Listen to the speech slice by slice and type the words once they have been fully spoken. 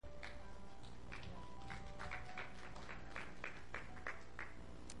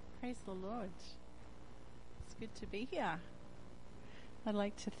Praise the Lord. It's good to be here. I'd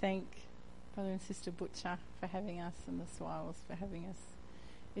like to thank Brother and Sister Butcher for having us and the Swiles for having us.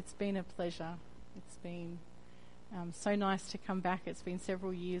 It's been a pleasure. It's been so nice to come back. It's been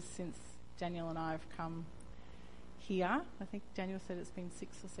several years since Daniel and I have come here. I think Daniel said it's been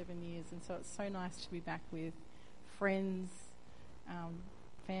 6 or 7 years, and so it's so nice to be back with friends,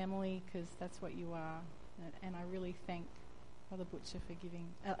 family, because that's what you are. And I really thank Brother Butcher for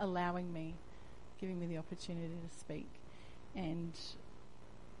giving me the opportunity to speak. And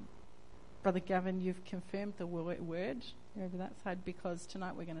Brother Gavin, you've confirmed the word over that side, because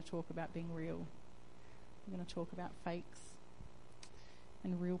tonight we're going to talk about being real. We're going to talk about fakes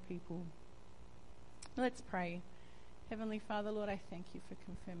and real people. Let's pray. Heavenly Father, Lord, I thank you for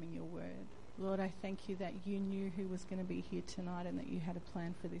confirming your word. Lord, I thank you that you knew who was going to be here tonight and that you had a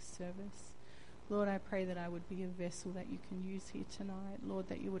plan for this service. Lord, I pray that I would be a vessel that you can use here tonight. Lord,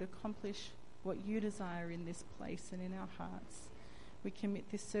 that you would accomplish what you desire in this place and in our hearts. We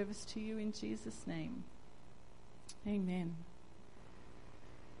commit this service to you in Jesus' name. Amen.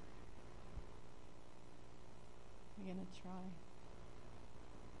 We're going to try.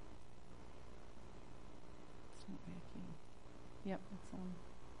 It's not working. Yep, it's on.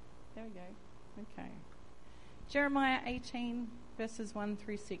 There we go. Okay. Jeremiah 18, verses 1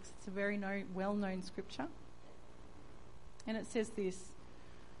 through 6. It's a very well-known scripture. And it says this: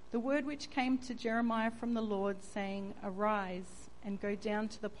 "The word which came to Jeremiah from the Lord, saying, Arise and go down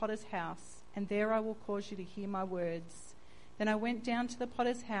to the potter's house, and there I will cause you to hear my words. Then I went down to the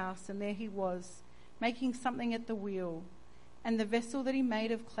potter's house, and there he was, making something at the wheel. And the vessel that he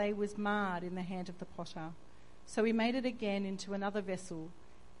made of clay was marred in the hand of the potter. So he made it again into another vessel,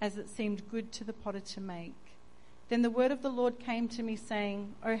 as it seemed good to the potter to make. Then the word of the Lord came to me,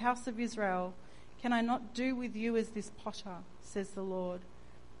 saying, O house of Israel, can I not do with you as this potter, says the Lord?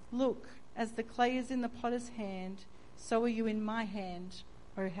 Look, as the clay is in the potter's hand, so are you in my hand,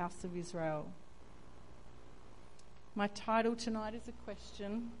 O house of Israel." My title tonight is a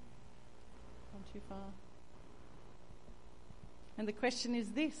question. Not too far. And the question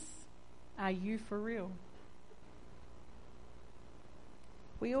is this: are you for real?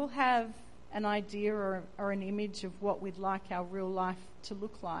 We all have an idea or an image of what we'd like our real life to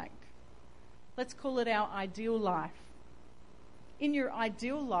look like. Let's call it our ideal life. In your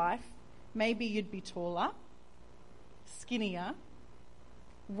ideal life, maybe you'd be taller, skinnier,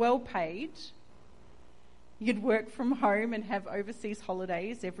 well paid. You'd work from home and have overseas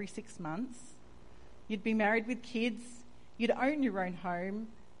holidays every 6 months. You'd be married with kids. You'd own your own home.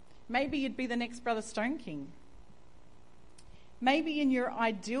 Maybe you'd be the next Brother Stone King. Maybe in your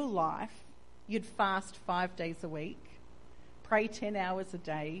ideal life, you'd fast 5 days a week, pray 10 hours a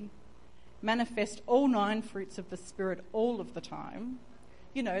day, manifest all 9 fruits of the Spirit all of the time,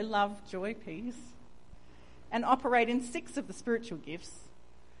 love, joy, peace, and operate in 6 of the spiritual gifts.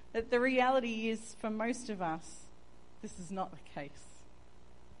 That the reality is, for most of us, this is not the case.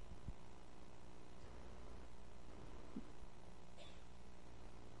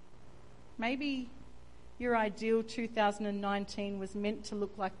 Maybe your ideal 2019 was meant to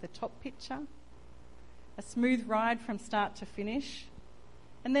look like the top picture, a smooth ride from start to finish,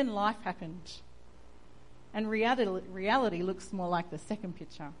 and then life happened. And reality looks more like the second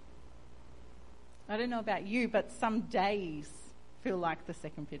picture. I don't know about you, but some days feel like the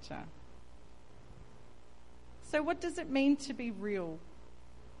second picture. So what does it mean to be real?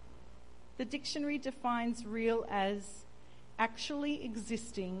 The dictionary defines real as actually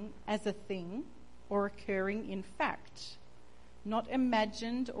existing as a thing or occurring in fact, not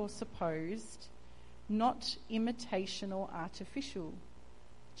imagined or supposed, not imitation or artificial,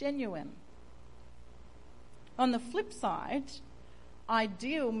 genuine. On the flip side,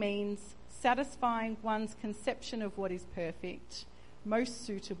 ideal means satisfying one's conception of what is perfect, most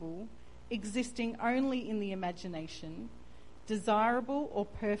suitable, existing only in the imagination, desirable or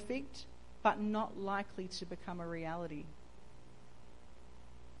perfect, but not likely to become a reality.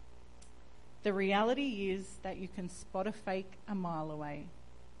 The reality is that you can spot a fake a mile away.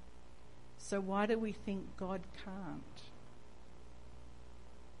 So why do we think God can't?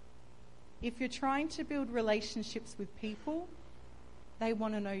 If you're trying to build relationships with people, they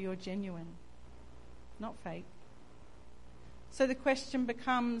want to know you're genuine, not fake. So the question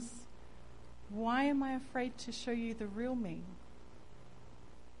becomes, why am I afraid to show you the real me?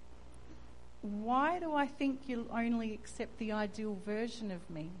 Why do I think you'll only accept the ideal version of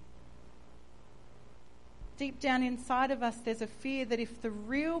me? Deep down inside of us, there's a fear that if the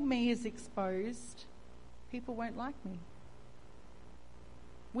real me is exposed, people won't like me.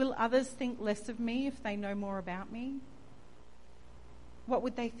 Will others think less of me if they know more about me? What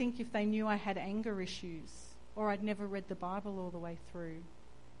would they think if they knew I had anger issues or I'd never read the Bible all the way through?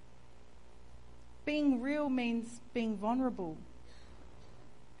 Being real means being vulnerable.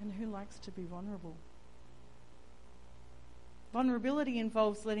 And who likes to be vulnerable? Vulnerability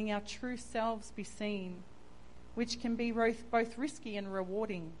involves letting our true selves be seen, which can be both risky and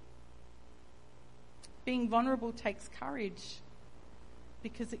rewarding. Being vulnerable takes courage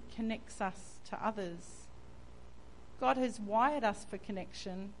because it connects us to others. God has wired us for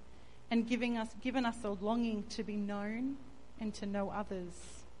connection and given us a longing to be known and to know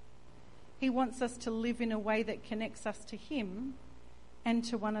others. He wants us to live in a way that connects us to Him and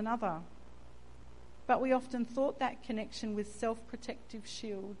to one another. But we often thought that connection with self-protective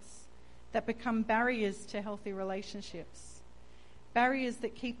shields that become barriers to healthy relationships, barriers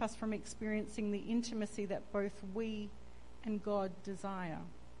that keep us from experiencing the intimacy that both we and God desire.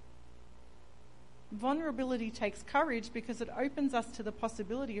 Vulnerability takes courage because it opens us to the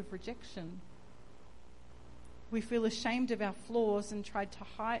possibility of rejection. We feel ashamed of our flaws and try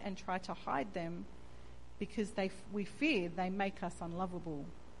to hide them because we fear they make us unlovable.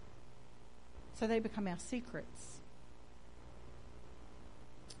 So they become our secrets.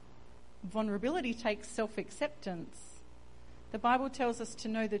 Vulnerability takes self-acceptance. The Bible tells us to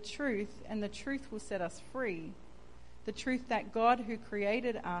know the truth, and the truth will set us free. The truth that God, who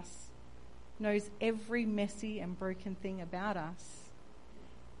created us, knows every messy and broken thing about us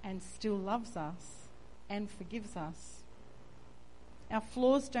and still loves us and forgives us. Our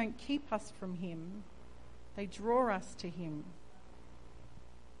flaws don't keep us from Him. They draw us to Him.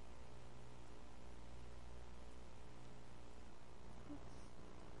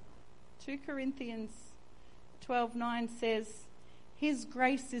 (2 Corinthians 12:9) says, "His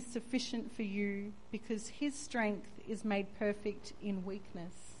grace is sufficient for you because His strength is made perfect in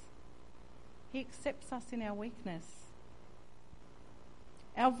weakness." He accepts us in our weakness.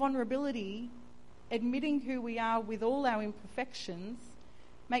 Our vulnerability, admitting who we are with all our imperfections,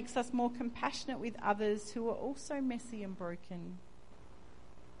 makes us more compassionate with others who are also messy and broken.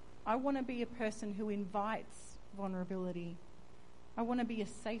 I want to be a person who invites vulnerability. I want to be a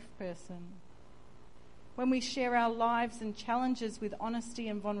safe person. When we share our lives and challenges with honesty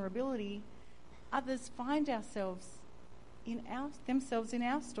and vulnerability, others find themselves in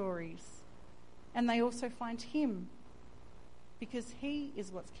our stories. And they also find Him, because He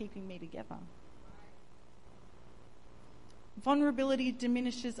is what's keeping me together. Vulnerability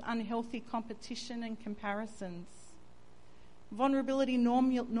diminishes unhealthy competition and comparisons. Vulnerability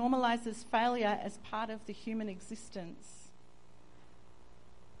normalizes failure as part of the human existence.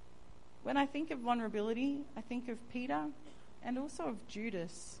 When I think of vulnerability, I think of Peter and also of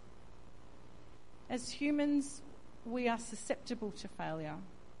Judas. As humans, we are susceptible to failure.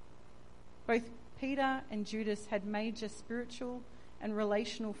 Both Peter and Judas had major spiritual and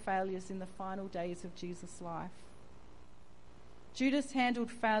relational failures in the final days of Jesus' life. Judas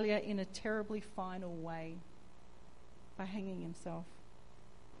handled failure in a terribly final way by hanging himself.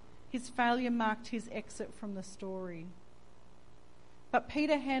 His failure marked his exit from the story. But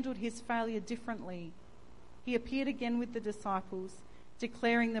Peter handled his failure differently. He appeared again with the disciples,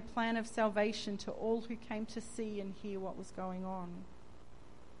 declaring the plan of salvation to all who came to see and hear what was going on.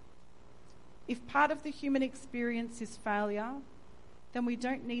 If part of the human experience is failure, then we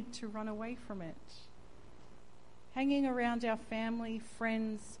don't need to run away from it. Hanging around our family,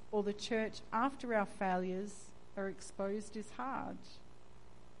 friends, or the church after our failures are exposed is hard.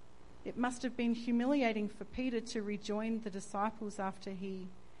 It must have been humiliating for Peter to rejoin the disciples after he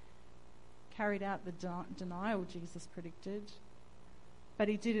carried out the denial Jesus predicted. But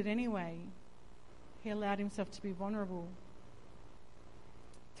he did it anyway. He allowed himself to be vulnerable.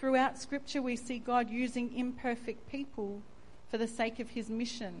 Throughout Scripture, we see God using imperfect people for the sake of His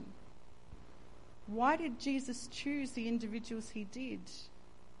mission. Why did Jesus choose the individuals He did?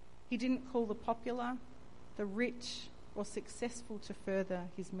 He didn't call the popular, the rich, or successful to further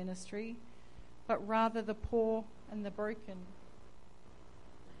His ministry, but rather the poor and the broken.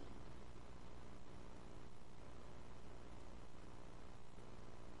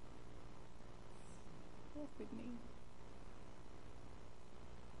 Walk with me.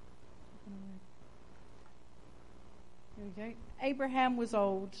 Here we go. Abraham was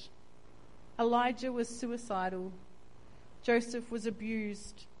old. Elijah was suicidal. Joseph was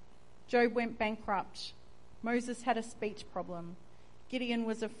abused. Job went bankrupt. Moses had a speech problem. Gideon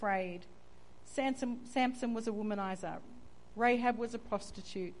was afraid. Samson was a womanizer. Rahab was a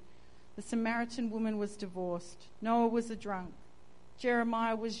prostitute. The Samaritan woman was divorced. Noah was a drunk.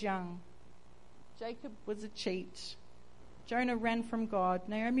 Jeremiah was young. Jacob was a cheat. Jonah ran from God.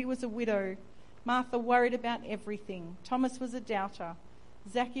 Naomi was a widow. Martha worried about everything. Thomas was a doubter.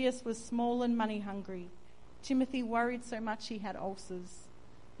 Zacchaeus was small and money hungry. Timothy worried so much he had ulcers.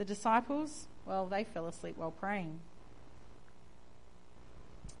 The disciples, well, they fell asleep while praying.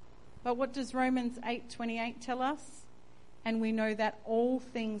 But what does Romans 8:28 tell us? And we know that all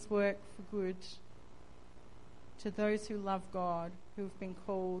things work for good to those who love God, who have been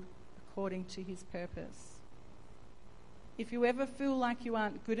called according to his purpose. If you ever feel like you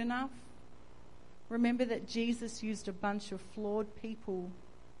aren't good enough, remember that Jesus used a bunch of flawed people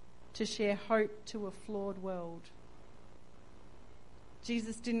to share hope to a flawed world.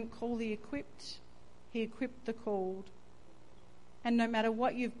 Jesus didn't call the equipped, he equipped the called. And no matter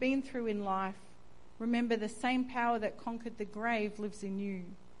what you've been through in life, remember the same power that conquered the grave lives in you.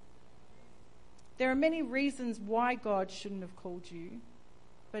 There are many reasons why God shouldn't have called you,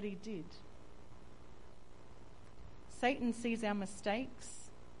 but he did. Satan sees our mistakes.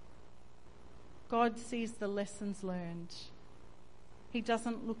 God sees the lessons learned. He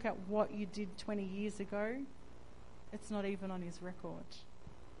doesn't look at what you did 20 years ago. It's not even on his record.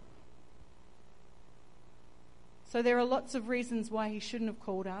 So there are lots of reasons why he shouldn't have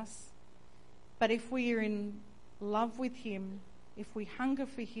called us. But if we are in love with him, if we hunger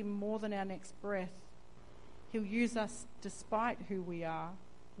for him more than our next breath, he'll use us despite who we are,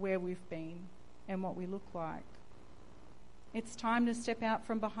 where we've been, and what we look like. It's time to step out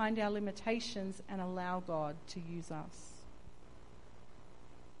from behind our limitations and allow God to use us.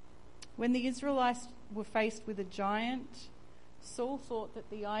 When the Israelites were faced with a giant, Saul thought that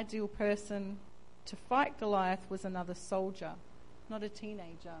the ideal person to fight Goliath was another soldier, not a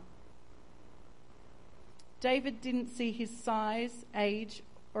teenager. David didn't see his size, age,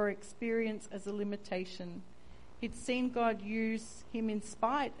 or experience as a limitation. He'd seen God use him in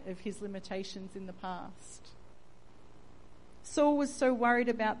spite of his limitations in the past. Saul was so worried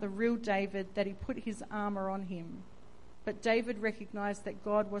about the real David that he put his armour on him. But David recognised that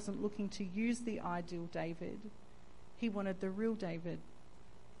God wasn't looking to use the ideal David. He wanted the real David.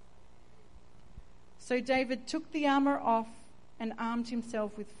 So David took the armour off and armed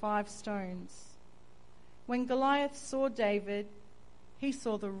himself with 5 stones. When Goliath saw David, he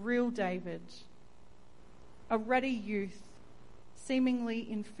saw the real David, a ruddy youth,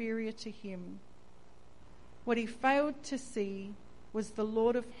 seemingly inferior to him. What he failed to see was the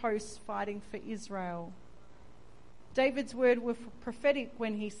Lord of hosts fighting for Israel. David's words were prophetic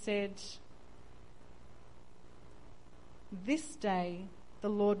when he said, "This day the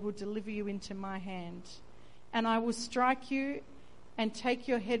Lord will deliver you into my hand, and I will strike you and take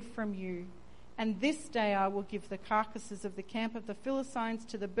your head from you. And this day I will give the carcasses of the camp of the Philistines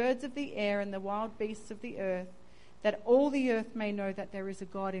to the birds of the air and the wild beasts of the earth, that all the earth may know that there is a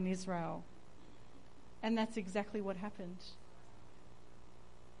God in Israel." And that's exactly what happened.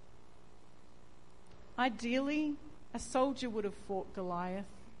 Ideally, a soldier would have fought Goliath,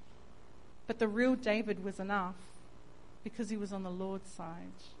 but the real David was enough because he was on the Lord's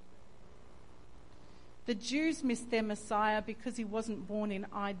side. The Jews missed their Messiah because he wasn't born in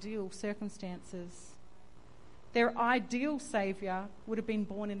ideal circumstances. Their ideal saviour would have been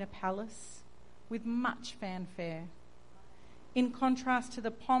born in a palace with much fanfare. In contrast to the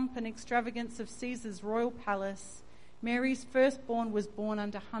pomp and extravagance of Caesar's royal palace, Mary's firstborn was born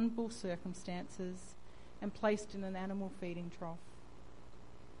under humble circumstances and placed in an animal feeding trough.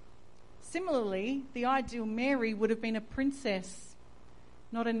 Similarly, the ideal Mary would have been a princess,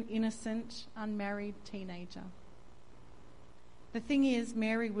 not an innocent, unmarried teenager. The thing is,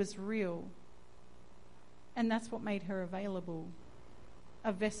 Mary was real, and that's what made her available,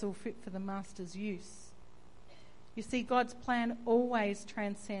 a vessel fit for the Master's use. You see, God's plan always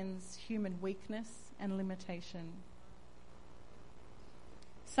transcends human weakness and limitation.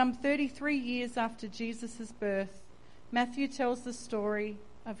 Some 33 years after Jesus' birth, Matthew tells the story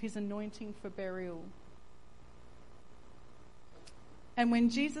of his anointing for burial. And when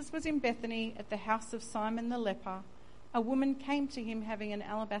Jesus was in Bethany at the house of Simon the leper, a woman came to him having an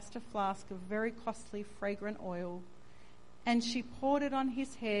alabaster flask of very costly fragrant oil, and she poured it on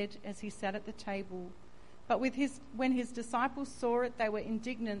his head as he sat at the table. But when his disciples saw it, they were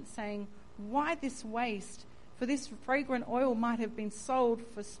indignant, saying, "Why this waste? For this fragrant oil might have been sold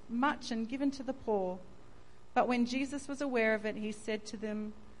for much and given to the poor." But when Jesus was aware of it, he said to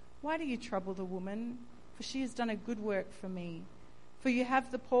them, "Why do you trouble the woman? For she has done a good work for me. For you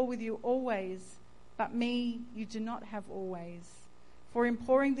have the poor with you always, but me you do not have always. For in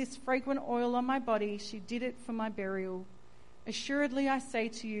pouring this fragrant oil on my body, she did it for my burial. Assuredly I say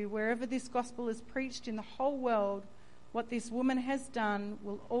to you, wherever this gospel is preached in the whole world, what this woman has done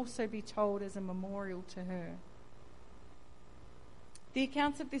will also be told as a memorial to her." The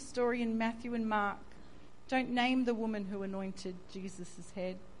accounts of this story in Matthew and Mark don't name the woman who anointed Jesus'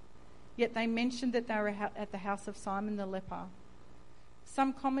 head, yet they mentioned that they were at the house of Simon the leper.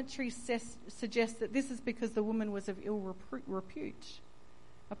 Some commentaries suggest that this is because the woman was of ill repute,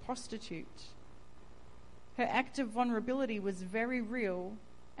 a prostitute. Her act of vulnerability was very real,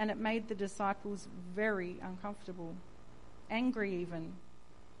 and it made the disciples very uncomfortable, angry even.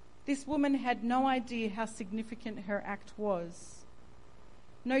 This woman had no idea how significant her act was.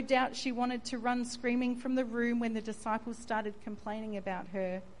 No doubt she wanted to run screaming from the room when the disciples started complaining about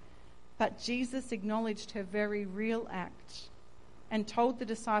her, but Jesus acknowledged her very real act and told the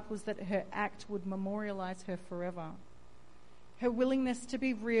disciples that her act would memorialize her forever. Her willingness to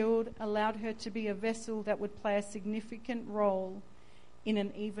be real allowed her to be a vessel that would play a significant role in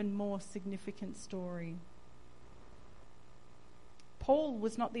an even more significant story. Paul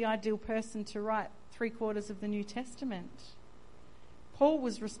was not the ideal person to write 3/4 of the New Testament. Paul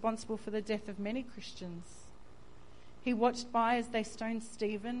was responsible for the death of many Christians. He watched by as they stoned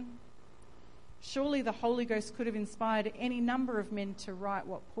Stephen. Surely the Holy Ghost could have inspired any number of men to write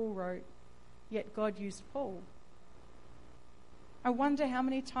what Paul wrote, yet God used Paul. I wonder how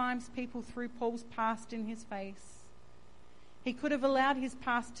many times people threw Paul's past in his face. He could have allowed his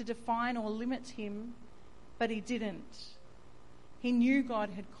past to define or limit him, but he didn't. He knew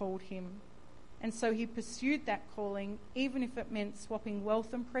God had called him, and so he pursued that calling, even if it meant swapping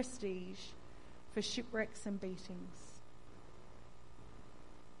wealth and prestige for shipwrecks and beatings.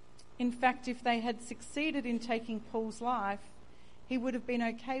 In fact, if they had succeeded in taking Paul's life, he would have been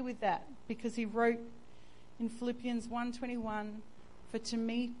okay with that, because he wrote in Philippians 1:21, "For to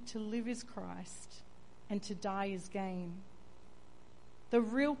me to live is Christ, and to die is gain." The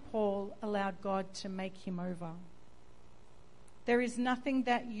real Paul allowed God to make him over. There is nothing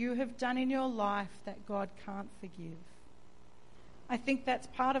that you have done in your life that God can't forgive. I think that's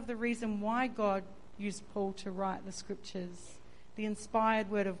part of the reason why God used Paul to write the scriptures, the inspired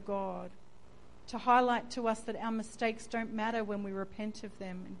word of God, to highlight to us that our mistakes don't matter when we repent of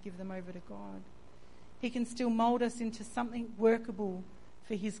them and give them over to God. He can still mould us into something workable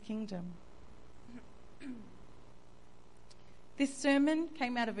for his kingdom. This sermon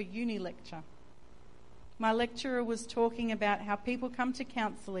came out of a uni lecture. My lecturer was talking about how people come to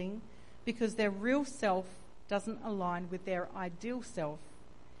counselling because their real self doesn't align with their ideal self.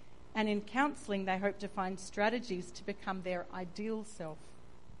 And in counselling, they hope to find strategies to become their ideal self.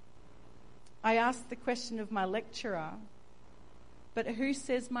 I asked the question of my lecturer, but who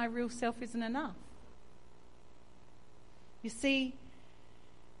says my real self isn't enough? You see,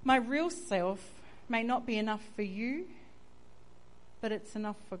 my real self may not be enough for you, but it's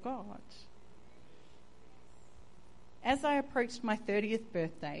enough for God. As I approached my 30th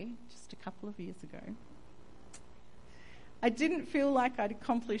birthday, just a couple of years ago, I didn't feel like I'd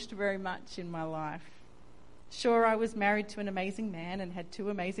accomplished very much in my life. Sure, I was married to an amazing man and had 2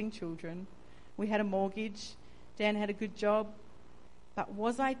 amazing children. We had a mortgage. Dan had a good job. But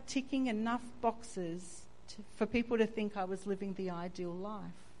was I ticking enough boxes for people to think I was living the ideal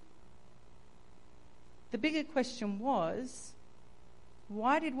life? The bigger question was,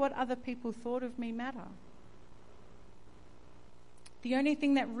 why did what other people thought of me matter? The only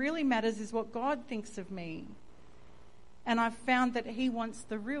thing that really matters is what God thinks of me. And I've found that he wants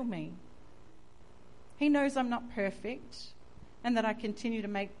the real me. He knows I'm not perfect and that I continue to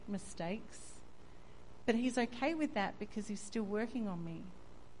make mistakes. But he's okay with that because he's still working on me.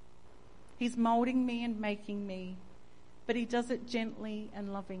 He's moulding me and making me, but he does it gently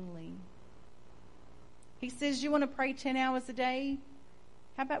and lovingly. He says, you want to pray 10 hours a day?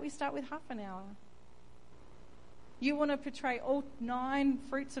 How about we start with half an hour? You want to portray all 9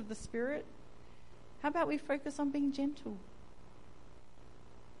 fruits of the Spirit? How about we focus on being gentle?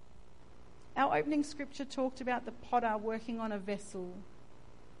 Our opening scripture talked about the potter working on a vessel.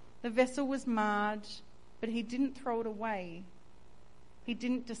 The vessel was marred, but he didn't throw it away. He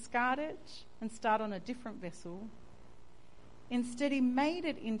didn't discard it and start on a different vessel. Instead, he made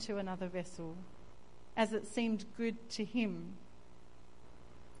it into another vessel as it seemed good to him.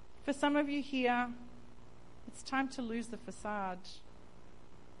 For some of you here, it's time to lose the facade.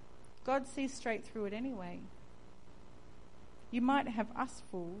 God sees straight through it anyway. You might have us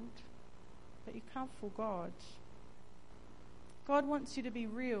fooled, but you can't fool God. God wants you to be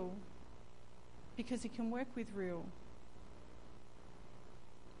real because he can work with real.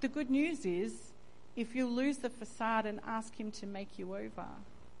 The good news is, if you lose the facade and ask him to make you over,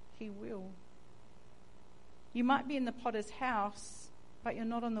 he will. You might be in the potter's house, but you're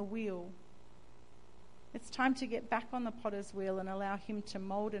not on the wheel. It's time to get back on the potter's wheel and allow him to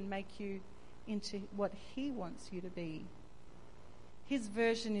mould and make you into what he wants you to be. His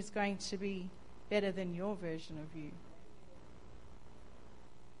version is going to be better than your version of you.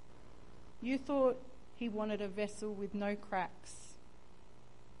 You thought he wanted a vessel with no cracks,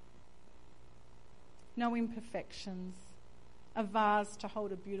 no imperfections, a vase to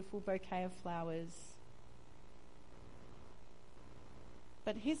hold a beautiful bouquet of flowers.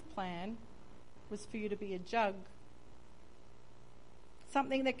 But his plan was for you to be a jug,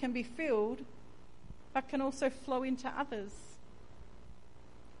 something that can be filled but can also flow into others.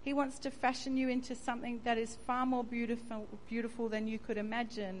 He wants to fashion you into something that is far more beautiful than you could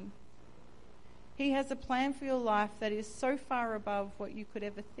imagine. He has a plan for your life that is so far above what you could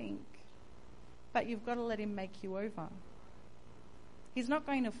ever think, but you've got to let him make you over. He's not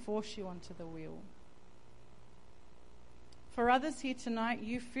going to force you onto the wheel. For others here tonight,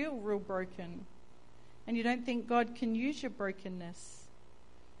 you feel real broken and you don't think God can use your brokenness,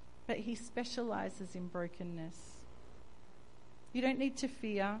 but he specializes in brokenness. You don't need to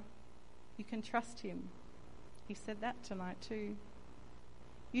fear. You can trust him. He said that tonight too.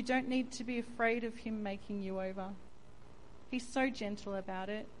 You don't need to be afraid of him making you over. He's so gentle about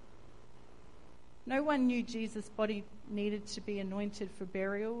it. No one knew Jesus' body needed to be anointed for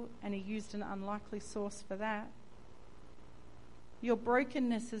burial, and he used an unlikely source for that. Your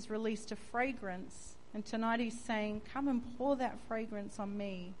brokenness has released a fragrance, and tonight he's saying, come and pour that fragrance on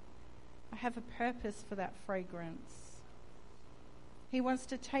me. I have a purpose for that fragrance. He wants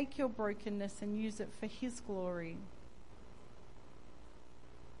to take your brokenness and use it for his glory.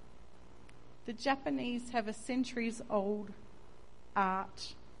 The Japanese have a centuries-old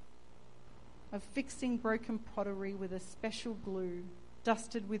art of fixing broken pottery with a special glue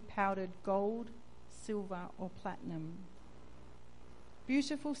dusted with powdered gold, silver, or platinum.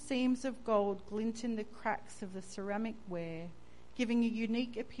 Beautiful seams of gold glint in the cracks of the ceramic ware, giving a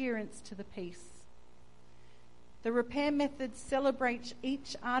unique appearance to the piece. The repair method celebrates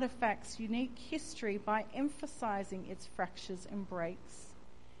each artifact's unique history by emphasizing its fractures and breaks,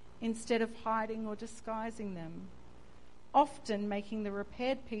 instead of hiding or disguising them, often making the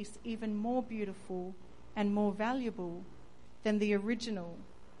repaired piece even more beautiful and more valuable than the original,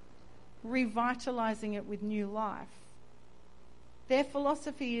 revitalizing it with new life. Their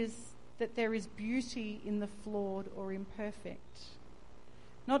philosophy is that there is beauty in the flawed or imperfect.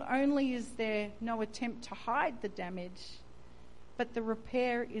 Not only is there no attempt to hide the damage, but the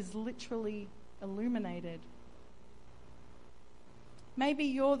repair is literally illuminated. Maybe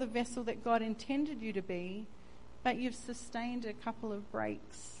you're the vessel that God intended you to be, but you've sustained a couple of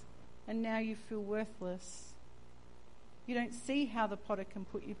breaks and now you feel worthless. You don't see how the potter can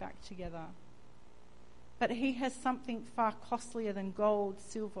put you back together. But he has something far costlier than gold,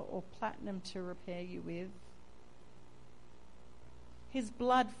 silver, or platinum to repair you with. His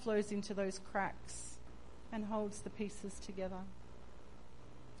blood flows into those cracks and holds the pieces together.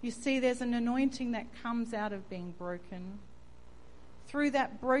 You see, there's an anointing that comes out of being broken. Through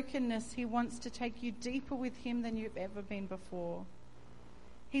that brokenness, he wants to take you deeper with him than you've ever been before.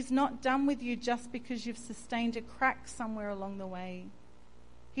 He's not done with you just because you've sustained a crack somewhere along the way.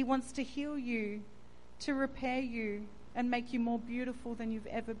 He wants to heal you, to repair you, and make you more beautiful than you've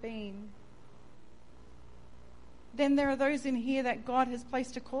ever been. Then there are those in here that God has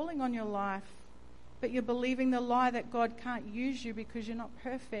placed a calling on your life, but you're believing the lie that God can't use you because you're not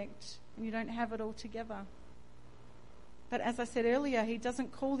perfect and you don't have it all together. But as I said earlier, he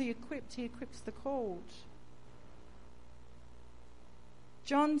doesn't call the equipped, he equips the called.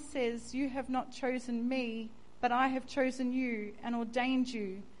 John says, you have not chosen me, but I have chosen you and ordained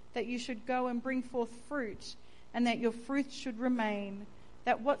you that you should go and bring forth fruit, and that your fruit should remain,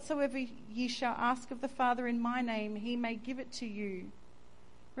 that whatsoever ye shall ask of the Father in my name, he may give it to you.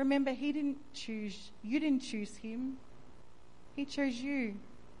 Remember, you didn't choose him. He chose you.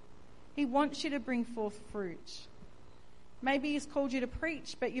 He wants you to bring forth fruit. Maybe he's called you to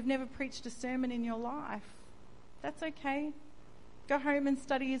preach, but you've never preached a sermon in your life. That's okay. Go home and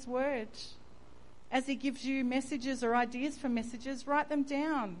study his word. As he gives you messages or ideas for messages, write them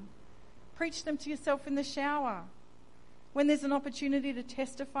down. Preach them to yourself in the shower. When there's an opportunity to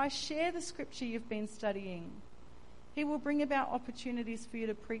testify, share the scripture you've been studying. He will bring about opportunities for you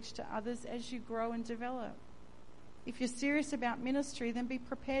to preach to others as you grow and develop. If you're serious about ministry, then be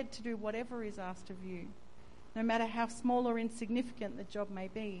prepared to do whatever is asked of you, no matter how small or insignificant the job may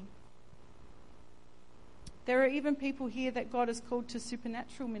be. There are even people here that God has called to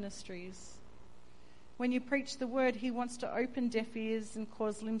supernatural ministries. When you preach the word, he wants to open deaf ears and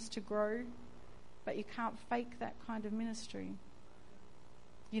cause limbs to grow, but you can't fake that kind of ministry.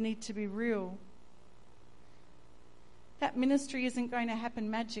 You need to be real. That ministry isn't going to happen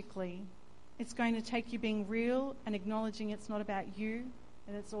magically. It's going to take you being real and acknowledging it's not about you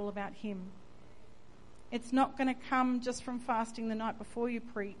and it's all about him. It's not going to come just from fasting the night before you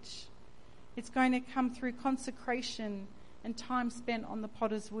preach. It's going to come through consecration and time spent on the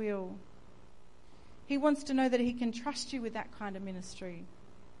potter's wheel. He wants to know that he can trust you with that kind of ministry.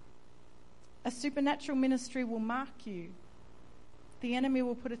 A supernatural ministry will mark you. The enemy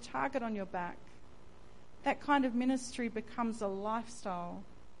will put a target on your back. That kind of ministry becomes a lifestyle,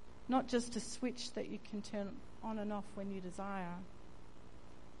 not just a switch that you can turn on and off when you desire.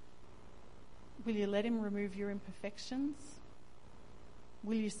 Will you let him remove your imperfections?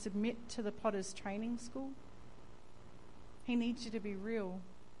 Will you submit to the potter's training school? He needs you to be real.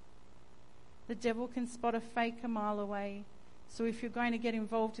 The devil can spot a fake a mile away, so if you're going to get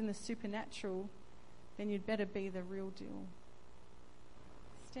involved in the supernatural, then you'd better be the real deal.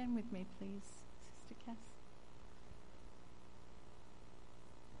 Stand with me, please, Sister Cass.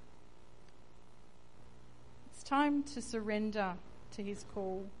 It's time to surrender to his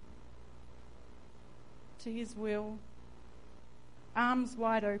call, to his will, arms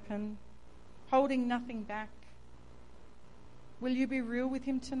wide open, holding nothing back. Will you be real with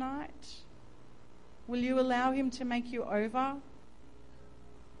him tonight? Will you allow him to make you over?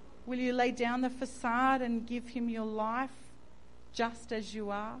 Will you lay down the facade and give him your life just as you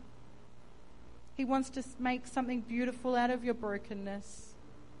are? He wants to make something beautiful out of your brokenness.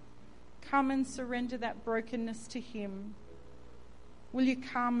 Come and surrender that brokenness to him. Will you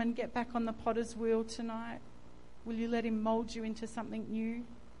come and get back on the potter's wheel tonight? Will you let him mould you into something new?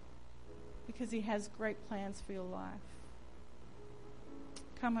 Because he has great plans for your life.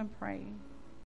 Come and pray.